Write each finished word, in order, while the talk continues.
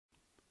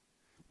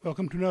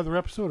Welcome to another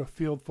episode of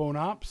Field Phone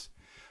Ops.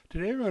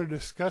 Today we're going to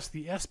discuss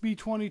the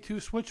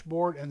SB-22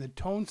 switchboard and the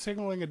tone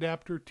signaling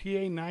adapter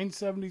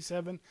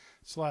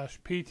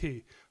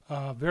TA-977/PT.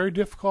 Very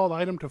difficult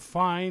item to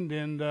find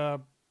and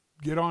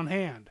get on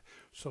hand.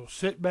 So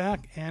sit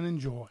back and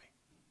enjoy.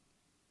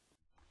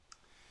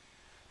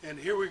 And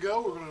here we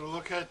go. We're going to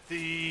look at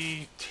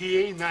the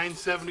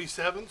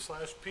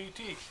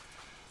TA-977/PT.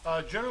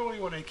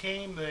 Generally when they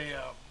came, they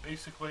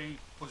basically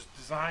was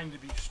designed to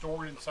be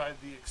stored inside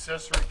the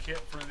accessory kit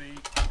for the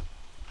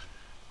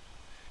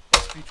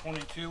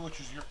SB-22,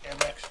 which is your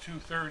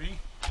MX230.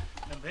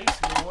 And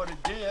basically what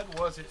it did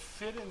was it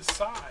fit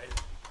inside,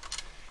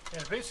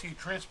 and basically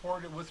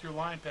transported it with your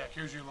line pack.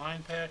 Here's your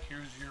line pack,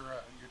 here's your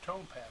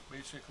tone pack.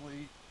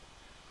 Basically,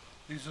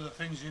 these are the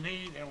things you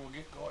need, and we'll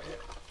go ahead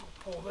and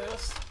pull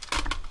this.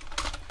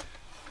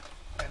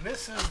 And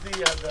this is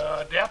the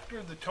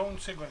adapter, the tone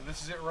signaling.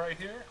 This is it right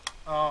here.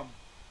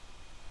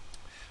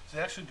 It's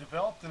actually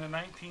developed in the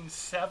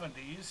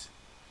 1970s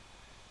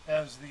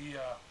as the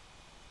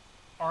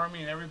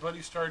Army and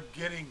everybody started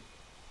getting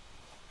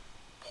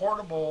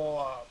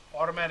portable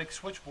automatic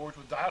switchboards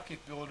with dial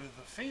capability to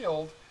the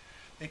field.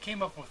 They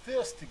came up with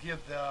this to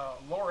give the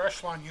lower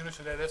echelon units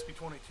of that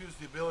SB-22s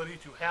the ability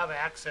to have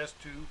access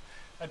to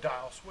a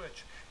dial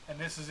switch. And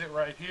this is it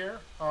right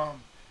here.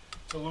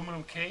 It's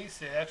aluminum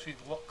case. It actually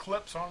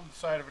clips on the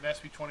side of an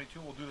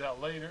SB-22. We'll do that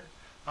later.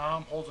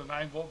 Holds a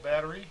 9-volt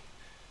battery,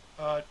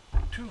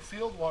 piece of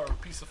field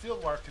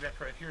wire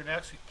connector right here, and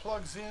actually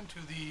plugs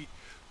into the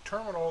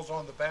terminals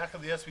on the back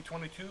of the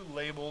SB-22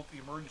 labeled the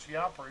emergency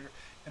operator.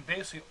 And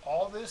basically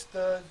all this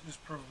does is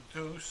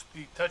produce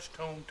the touch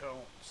tone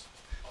tones.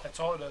 That's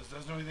all it does. It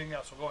doesn't do anything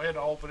else. So go ahead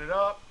and open it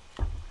up.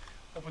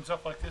 Opens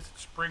up like this.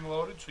 It's spring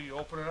loaded, so you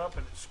open it up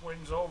and it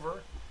swings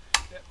over.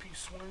 That piece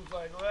swings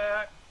like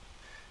that,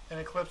 and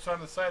it clips on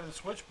the side of the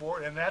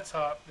switchboard, and that's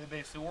how it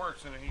basically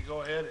works. And then you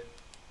go ahead and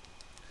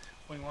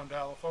when you want to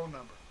dial a phone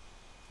number.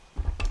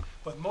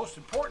 But the most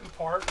important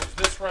part is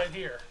this right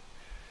here.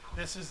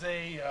 This is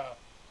a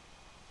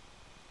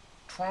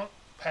trunk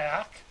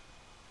pack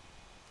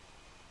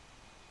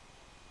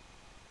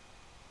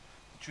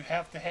that you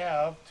have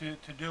to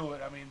do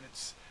it. I mean,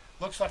 it's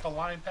looks like a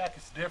line pack.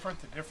 It's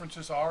different. The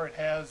differences are it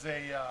has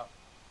a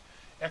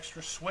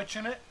extra switch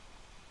in it,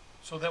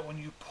 so that when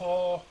you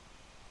pull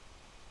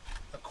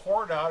the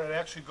cord out, it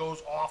actually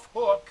goes off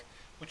hook,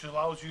 which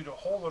allows you to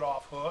hold it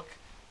off hook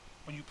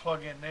when you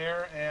plug in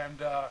there,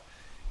 and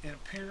it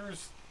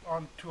appears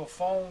onto a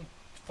phone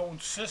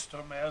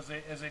system as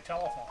a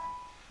telephone.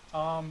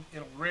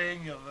 It'll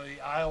ring,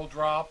 the aisle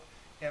drop,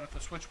 and if the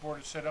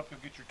switchboard is set up, you'll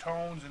get your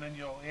tones, and then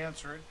you'll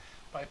answer it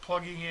by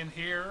plugging in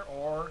here,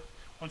 or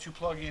once you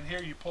plug in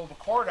here, you pull the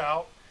cord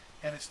out,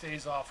 and it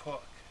stays off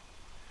hook.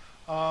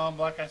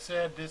 Like I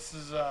said, this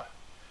is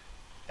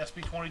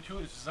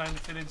SB-22 is designed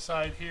to fit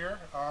inside here.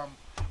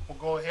 We'll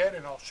go ahead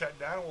and I'll shut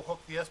down. We'll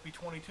hook the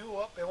SB-22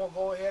 up, and we'll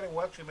go ahead and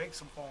we'll actually make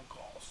some phone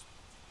calls.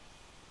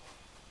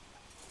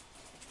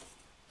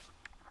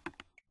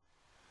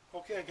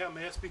 Okay, I got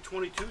my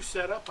SB-22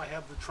 set up. I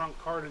have the trunk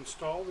card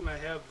installed, and I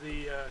have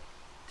the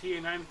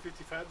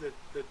TA-977,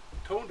 the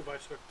tone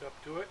device hooked up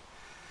to it.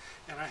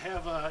 And I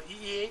have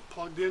EE8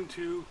 plugged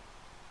into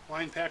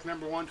line pack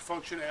number 1 to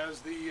function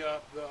as the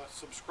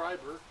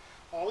subscriber.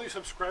 All these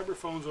subscriber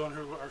phones on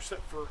here are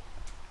set for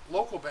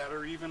local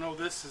battery, even though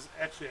this is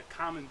actually a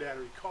common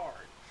battery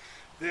card.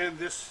 Then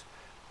this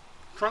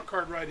trunk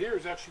card right here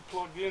is actually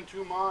plugged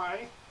into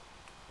my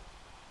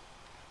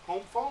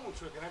home phone,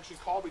 so I can actually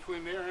call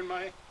between there and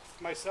my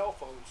cell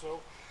phone.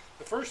 So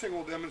the first thing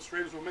we'll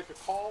demonstrate is we'll make a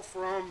call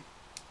from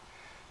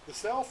the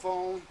cell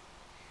phone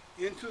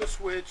into the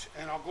switch,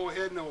 and I'll go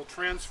ahead and we'll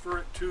transfer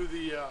it to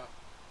the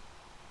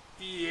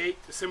EE8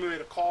 to simulate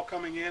a call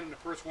coming in and the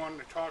person wanting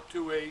to talk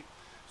to a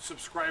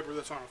subscriber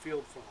that's on a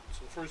field phone.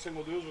 So the first thing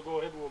we'll do is we'll go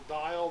ahead and we'll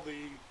dial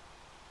the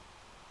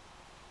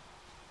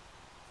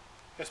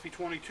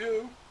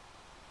SB-22,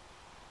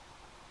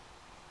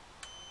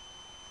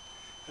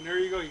 and there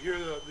you go. You hear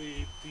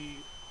the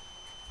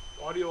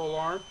audio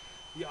alarm.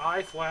 The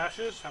eye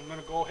flashes. I'm going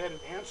to go ahead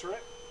and answer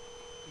it.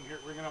 You can hear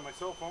it ringing on my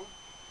cell phone.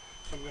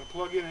 So I'm going to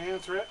plug in and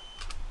answer it.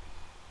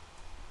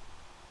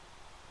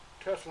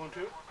 Test 1,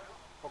 2.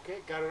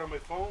 Okay, got it on my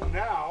phone.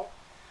 Now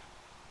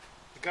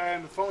the guy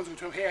on the phone is going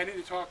to tell me, hey, I need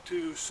to talk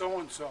to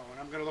so-and-so. And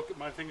I'm going to look at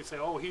my thing and say,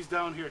 oh, he's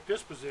down here at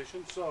this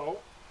position.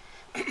 So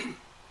I'm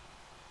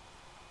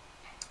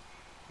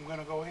going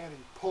to go ahead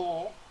and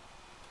pull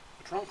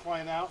the trunk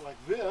line out like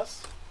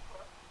this.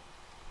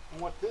 And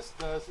what this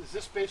does is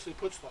this basically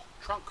puts the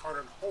trunk card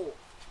on hold.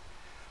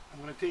 I'm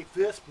going to take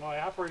this,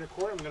 my operator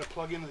cord, I'm going to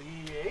plug into the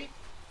EE8.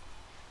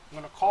 I'm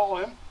going to call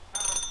him.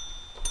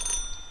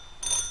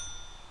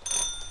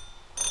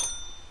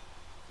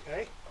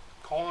 Okay,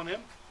 calling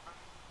him.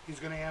 He's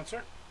going to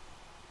answer.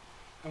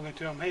 I'm going to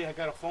tell him, hey, I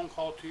got a phone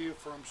call to you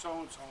from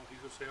so-and-so. He's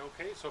going to say,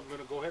 okay. So I'm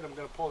going to go ahead. I'm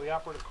going to pull the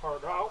operator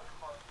card out.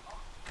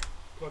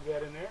 Plug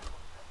that in there.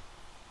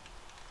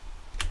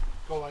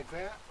 Go like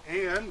that.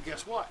 And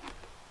guess what?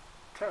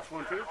 Test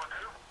 1, 2.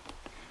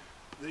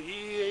 the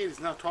EE8 is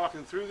now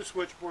talking through the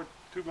switchboard,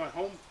 through my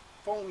home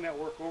phone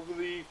network, over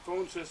the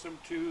phone system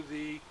to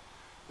the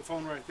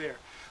phone right there.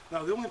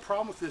 Now the only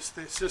problem with this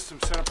system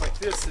set up like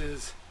this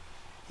is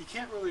you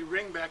can't really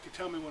ring back to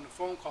tell me when the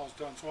phone call's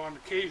done. So on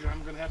occasion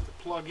I'm going to have to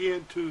plug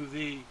into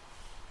the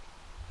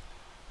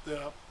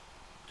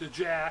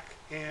jack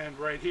and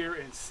right here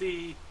and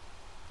see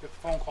if the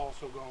phone call's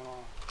still going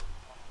on.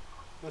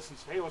 Listen,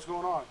 say, hey, what's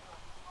going on?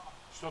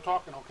 Still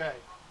talking? Okay.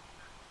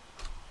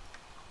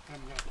 And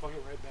I'm going to plug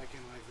it right back in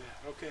like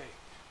that. Okay.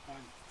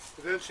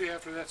 Eventually,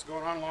 after that's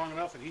going on long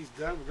enough and he's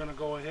done, we're going to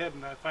go ahead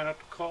and I find out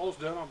the call's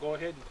done. I'll go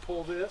ahead and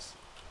pull this,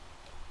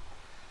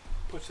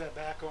 puts that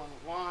back on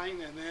the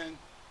line, and then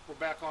we're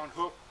back on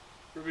hook,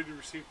 ready to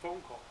receive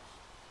phone calls.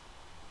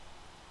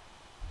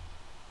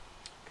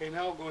 Okay,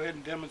 now I'll go ahead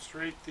and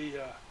demonstrate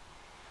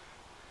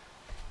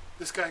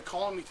this guy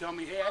calling me, telling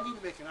me, hey, I need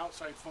to make an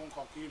outside phone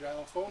call. Can you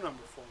dial a phone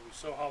number for me?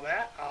 So how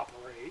that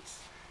operates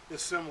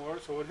is similar.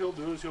 So what he'll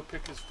do is he'll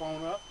pick his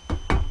phone up.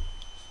 Ignore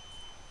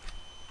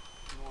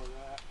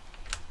that.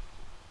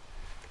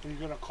 And he's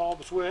going to call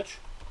the switch.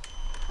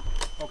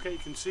 Okay, you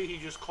can see he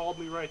just called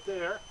me right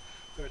there.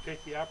 I'm going to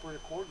take the operator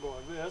cord, go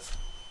like this.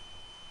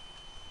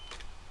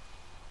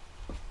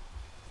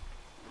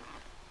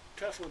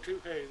 Tesla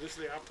 2, hey, this is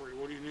the operator,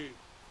 what do you need?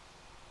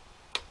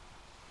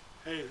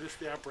 Hey, this is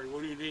the operator,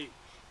 what do you need?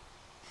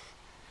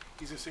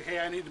 He's going to say, hey,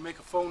 I need to make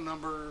a phone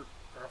number,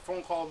 or a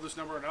phone call to this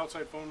number, an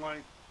outside phone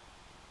line.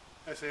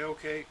 I say,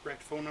 okay, write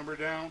the phone number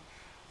down.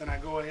 Then I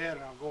go ahead,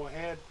 and I'll go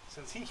ahead.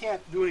 Since he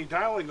can't do any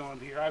dialing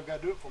on here, I've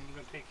got to do it for him. I'm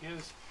going to take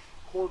his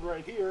cord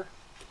right here,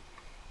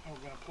 and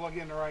we're going to plug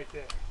in right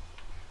there.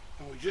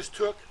 And we just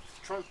took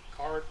the trunk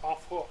card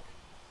off hook.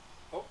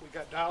 Oh, we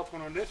got dial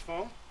tone on this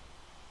phone.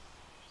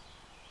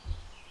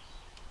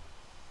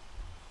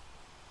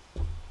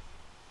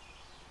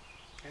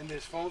 And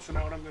this phone, so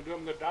now what I'm going to do,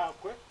 I'm going to dial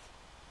quick.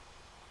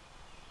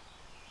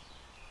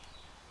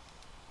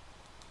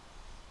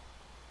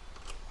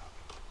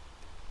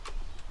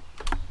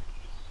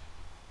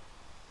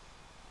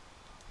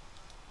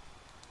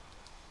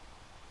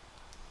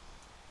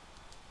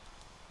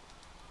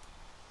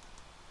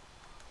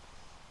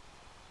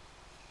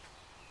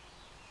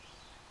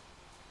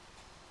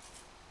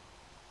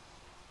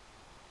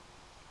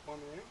 One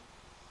ring.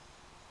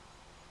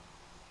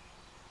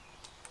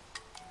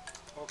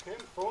 Okay,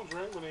 the phone's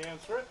ring when they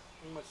answer it.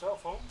 On my cell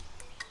phone.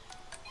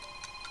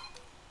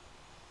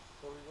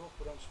 There we go,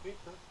 put on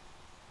speaker.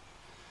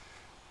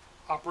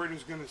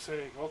 Operator's going to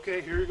say, okay,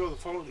 here you go, the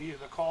phone, the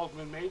call's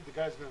been made, the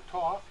guy's going to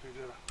talk. Here's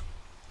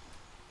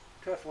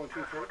a test 1, 2,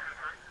 3.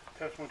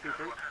 Test 1, 2,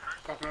 3.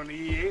 Talking on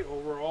the E8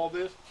 over all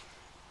this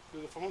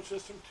through the phone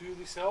system to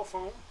the cell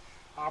phone.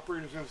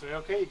 Operator's going to say,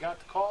 okay, you got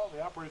the call.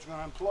 The operator's going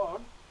to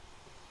unplug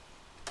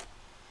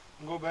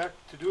and go back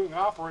to doing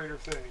operator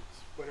things,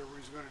 whatever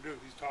he's going to do.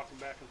 He's talking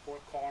back and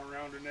forth, calling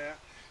around and that.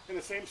 In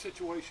the same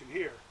situation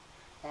here.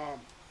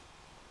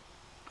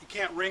 You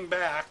can't ring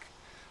back,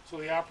 so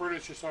the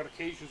operator's just on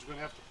occasion is going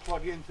to have to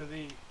plug into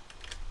the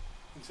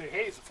and say,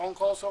 hey, is the phone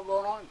call still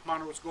going on?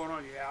 Monitor what's going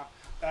on? Yeah.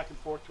 Back and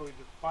forth till he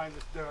finds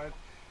it's done.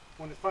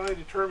 When it's finally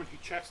determined, he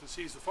checks and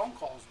sees the phone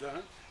call's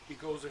done. He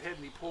goes ahead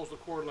and he pulls the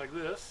cord like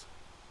this,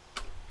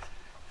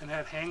 and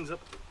that hangs up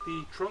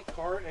the trunk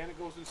card and it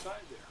goes inside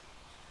there.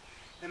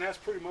 And that's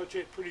pretty much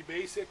it, pretty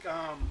basic.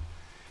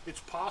 It's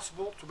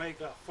possible to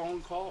make a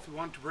phone call. If you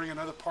wanted to bring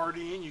another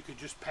party in, you could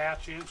just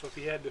patch in. So if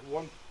you had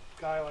one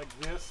guy like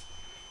this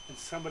and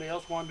somebody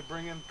else wanted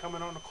to come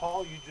in on the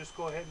call, you just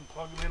go ahead and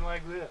plug them in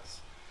like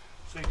this.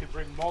 So you could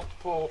bring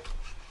multiple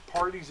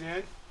parties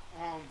in.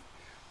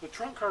 The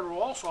trunk card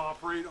will also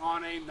operate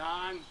on a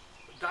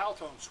non-dial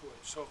tone switch.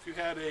 So if you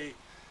had a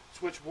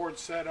switchboard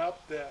set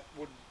up that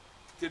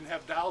didn't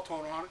have dial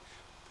tone on it,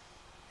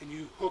 and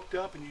you hooked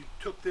up and you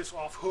took this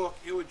off hook,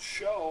 it would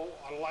show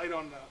a light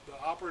on the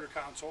operator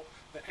console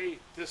that, hey,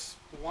 this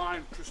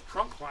line, this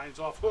trunk line is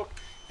off hook,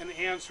 and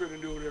answer it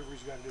and do whatever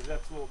he's got to do.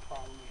 That's a little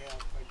problem we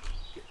have, like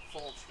get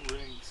false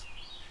rings.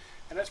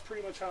 And that's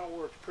pretty much how it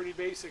works. Pretty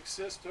basic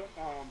system,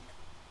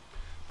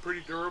 pretty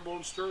durable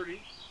and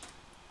sturdy.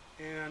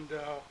 And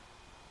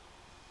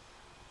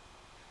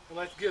I'd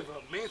like to give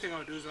a main thing I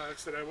want to do is, like I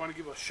said, I want to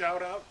give a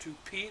shout out to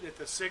Pete at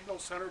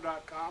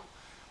thesignalcenter.com.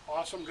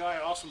 Awesome guy,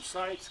 awesome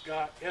sites,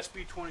 got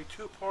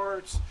SB-22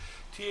 parts,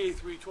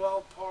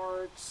 TA-977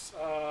 parts,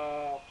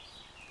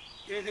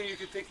 anything you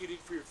can think you need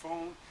for your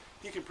phone,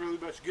 he can pretty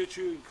much get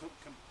you in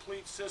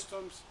complete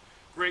systems.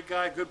 Great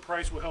guy, good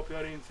price, will help you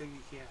out anything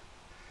you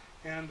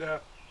can. And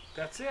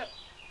that's it.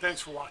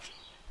 Thanks for watching.